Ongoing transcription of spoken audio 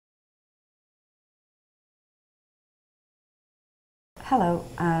Hello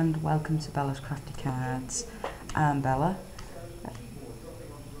and welcome to Bella's Crafty Cards. I'm Bella.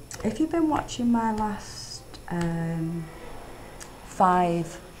 If you've been watching my last 5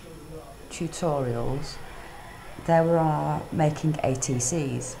 tutorials, they were making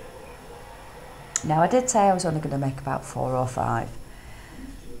ATCs. Now I did say I was only going to make about 4 or 5,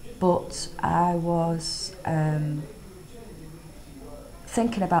 but I was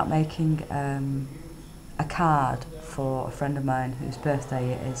thinking about making a card for a friend of mine whose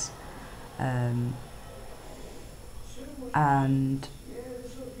birthday it is, and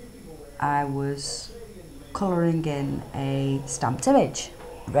I was colouring in a stamped image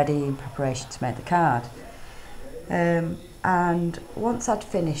ready in preparation to make the card, and once I'd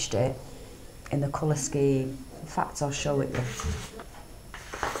finished it in the colour scheme, in fact I'll show it you.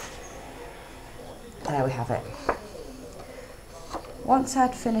 There we have it. Once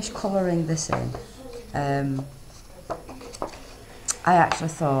I'd finished colouring this in, I actually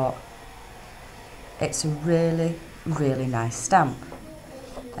thought it's a really nice stamp,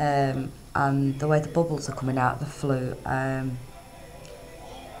 and the way the bubbles are coming out of the flute, I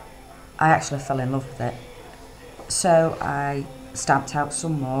actually fell in love with it. So I stamped out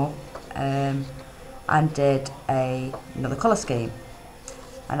some more and did another colour scheme,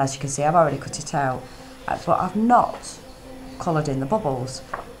 and as you can see I've already cut it out, but I've not coloured in the bubbles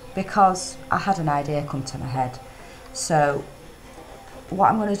because I had an idea come to my head. So what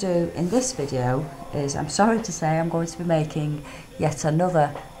I'm going to do in this video is, I'm sorry to say, I'm going to be making yet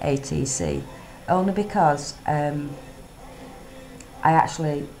another ATC, only because I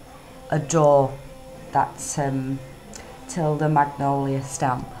actually adore that Tilda Magnolia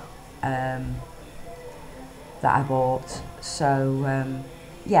stamp that I bought. So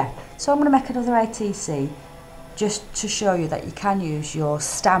yeah, so I'm going to make another ATC just to show you that you can use your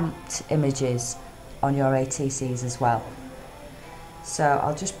stamped images on your ATCs as well. So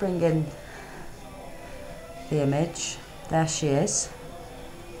I'll just bring in the image. There she is.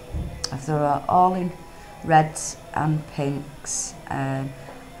 They're all in reds and pinks, and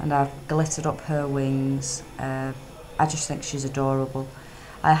I've glittered up her wings. I just think she's adorable.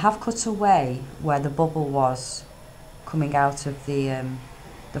 I have cut away where the bubble was coming out of the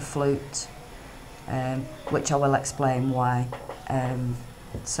flute, which I will explain why.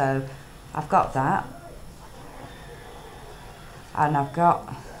 So I've got that, and I've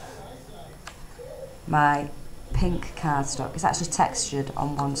got my pink cardstock. It's actually textured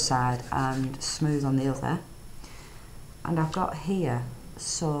on one side and smooth on the other, and I've got here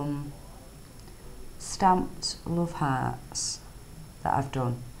some stamped love hearts that I've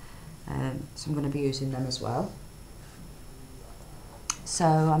done, so I'm going to be using them as well. So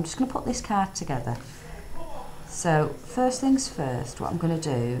I'm just going to put this card together. So first things first, what I'm going to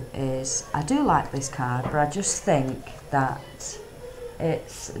do is, I do like this card, but I just think that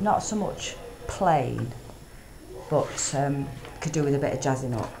it's not so much plain, but could do with a bit of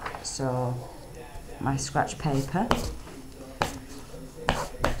jazzing up. So my scratch paper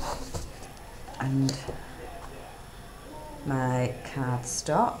and my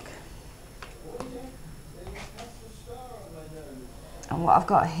cardstock, and what I've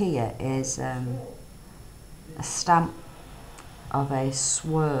got here is a stamp of a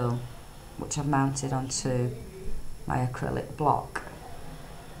swirl which I've mounted onto my acrylic block.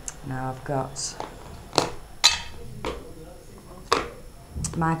 Now I've got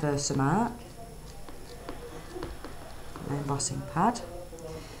my Versamark, my embossing pad,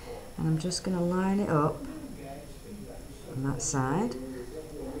 and I'm just going to line it up on that side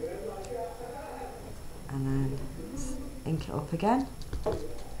and then ink it up again,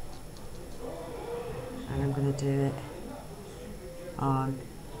 and I'm going to do it on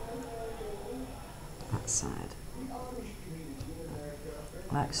that side,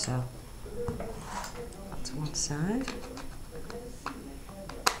 like so. That to one side.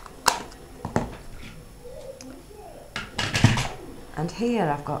 And here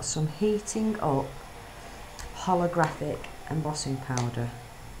I've got some heating up holographic embossing powder.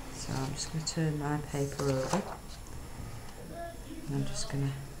 So I'm just going to turn my paper over, and I'm just going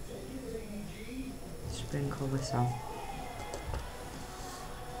to sprinkle this on.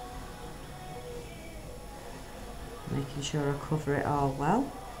 Making sure I cover it all well.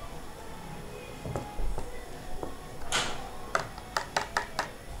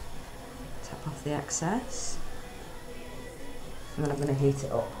 Tap off the excess, and then I'm going to heat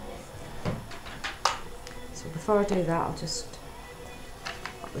it up. So before I do that, I'll just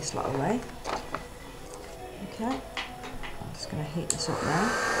put this lot away. Okay, I'm just going to heat this up now.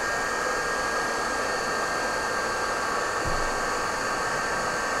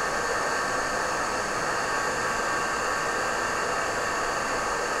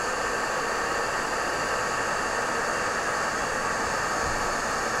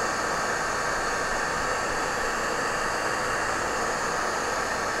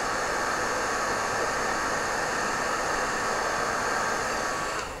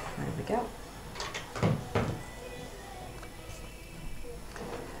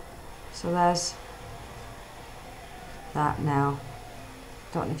 So there's that now.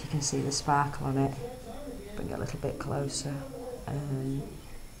 Don't know if you can see the sparkle on it. Bring it a little bit closer.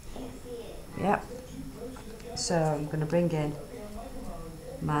 Yep. So I'm going to bring in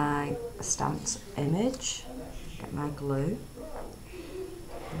my stamped image, get my glue.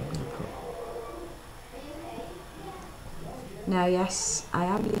 I'm going to put. Now yes, I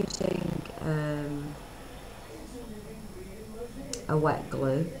am using a wet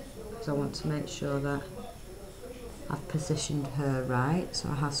glue because I want to make sure that I've positioned her right, so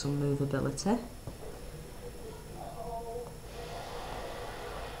I have some movability.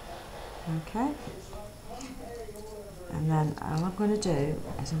 Okay. And then all I'm going to do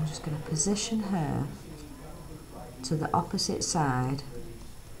is I'm just going to position her to the opposite side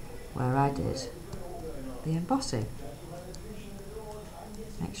where I did the embossing.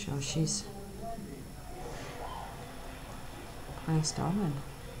 Make sure she's placed on and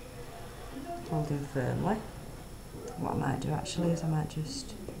holding firmly. What I might do actually is I might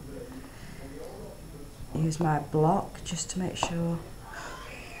just use my block just to make sure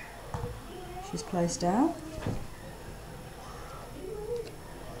she's placed down.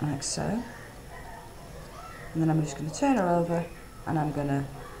 Like so. And then I'm just going to turn her over and I'm going to,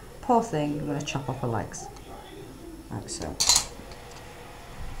 poor thing, I'm going to chop off her legs. Like so.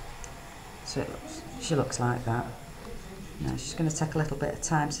 So she looks like that. Now she's going to take a little bit of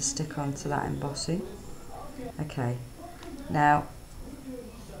time to stick onto that embossing. Okay. Now,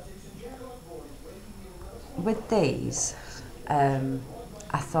 with these, I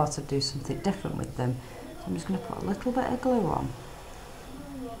thought I'd do something different with them. So I'm just going to put a little bit of glue on.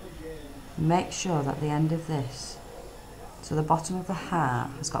 Make sure that the end of this, so the bottom of the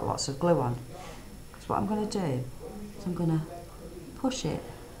heart has got lots of glue on. Because what I'm going to do is I'm going to push it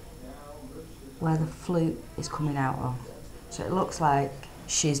where the flute is coming out of. So it looks like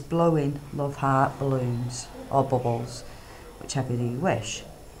she's blowing love heart balloons or bubbles, whichever you wish.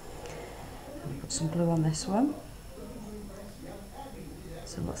 Put some glue on this one.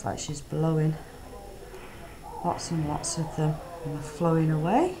 So it looks like she's blowing lots and lots of them and they're flowing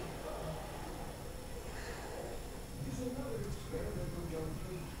away.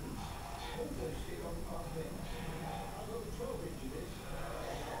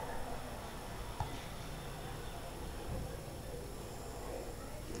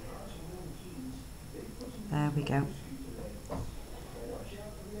 There we go.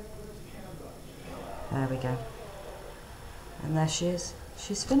 There we go. And there she is.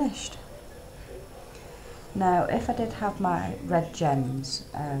 She's finished. Now, if I did have my red gems,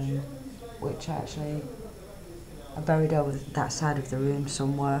 which actually are buried over that side of the room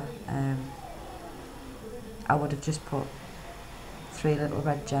somewhere, I would have just put 3 little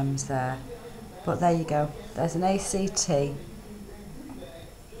red gems there. But there you go. There's an ACT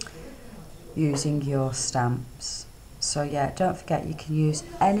using your stamps. So yeah, don't forget you can use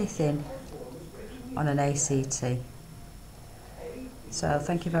anything on an ACT. So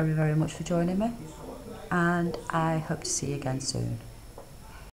thank you very, very much for joining me, and I hope to see you again soon.